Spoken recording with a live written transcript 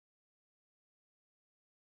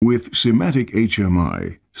With SIMATIC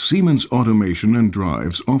HMI, Siemens Automation and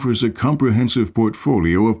Drives offers a comprehensive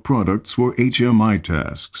portfolio of products for HMI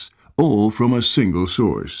tasks, all from a single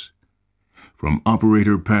source. From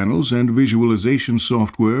operator panels and visualization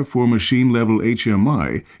software for machine-level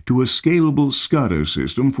HMI to a scalable SCADA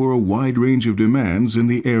system for a wide range of demands in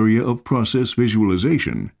the area of process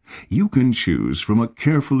visualization, you can choose from a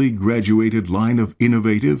carefully graduated line of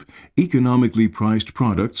innovative, economically priced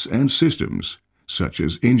products and systems, such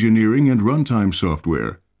as engineering and runtime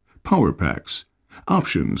software, power packs,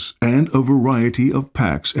 options, and a variety of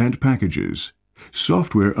packs and packages.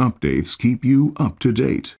 Software updates keep you up to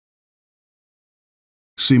date.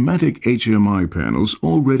 SIMATIC HMI panels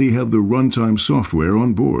already have the runtime software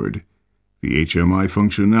on board. The HMI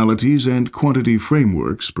functionalities and quantity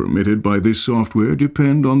frameworks permitted by this software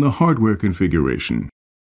depend on the hardware configuration.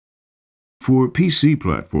 For PC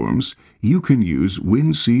platforms, you can use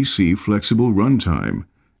WinCC Flexible Runtime,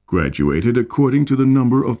 graduated according to the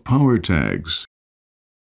number of power tags.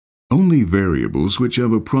 Only variables which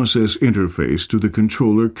have a process interface to the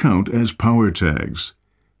controller count as power tags.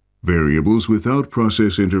 Variables without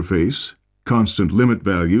process interface, constant limit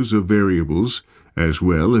values of variables, as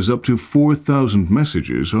well as up to 4,000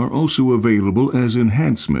 messages are also available as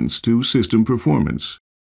enhancements to system performance.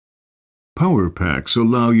 Power packs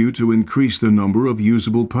allow you to increase the number of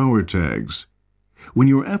usable power tags. When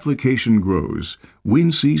your application grows,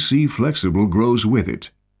 WinCC Flexible grows with it.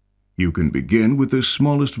 You can begin with the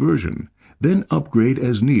smallest version, then upgrade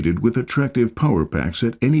as needed with attractive power packs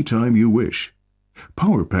at any time you wish.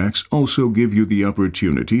 Power packs also give you the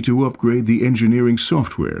opportunity to upgrade the engineering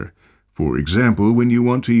software. For example, when you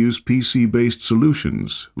want to use PC-based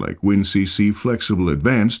solutions like WinCC Flexible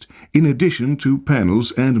Advanced in addition to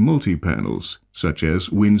panels and multi-panels, such as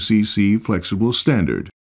WinCC Flexible Standard.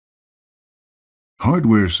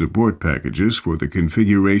 Hardware support packages for the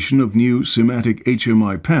configuration of new SIMATIC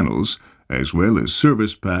HMI panels, as well as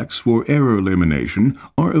service packs for error elimination,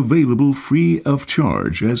 are available free of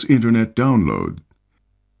charge as Internet download.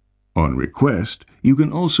 On request, you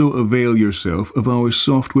can also avail yourself of our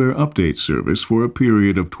software update service for a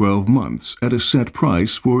period of 12 months at a set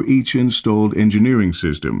price for each installed engineering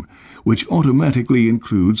system, which automatically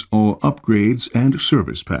includes all upgrades and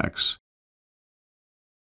service packs.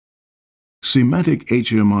 SIMATIC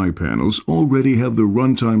HMI panels already have the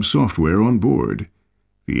runtime software on board.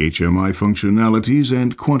 The HMI functionalities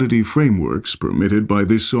and quantity frameworks permitted by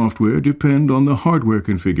this software depend on the hardware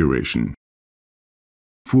configuration.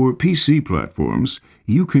 For PC platforms,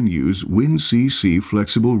 you can use WinCC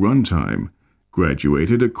Flexible Runtime,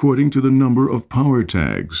 graduated according to the number of power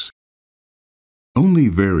tags. Only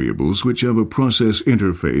variables which have a process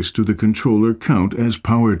interface to the controller count as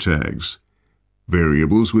power tags.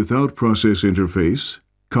 Variables without process interface,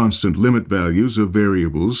 constant limit values of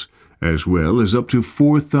variables, as well as up to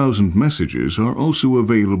 4,000 messages are also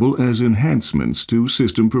available as enhancements to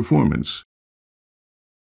system performance.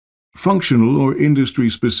 Functional or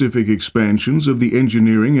industry-specific expansions of the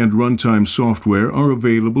engineering and runtime software are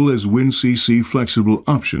available as WinCC Flexible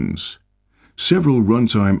Options. Several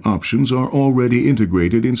runtime options are already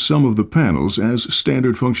integrated in some of the panels as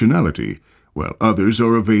standard functionality, while others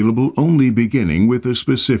are available only beginning with a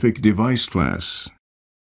specific device class.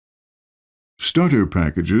 Starter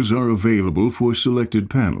packages are available for selected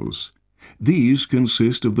panels. These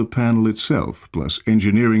consist of the panel itself plus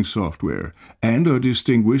engineering software and are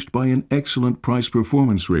distinguished by an excellent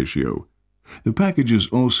price-performance ratio. The packages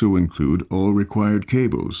also include all required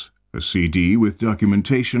cables, a CD with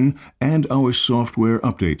documentation, and our software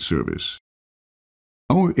update service.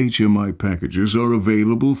 Our HMI packages are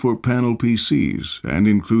available for panel PCs and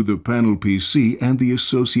include the panel PC and the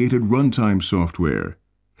associated runtime software.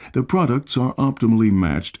 The products are optimally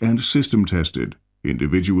matched and system tested,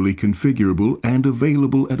 individually configurable, and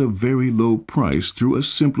available at a very low price through a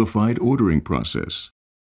simplified ordering process.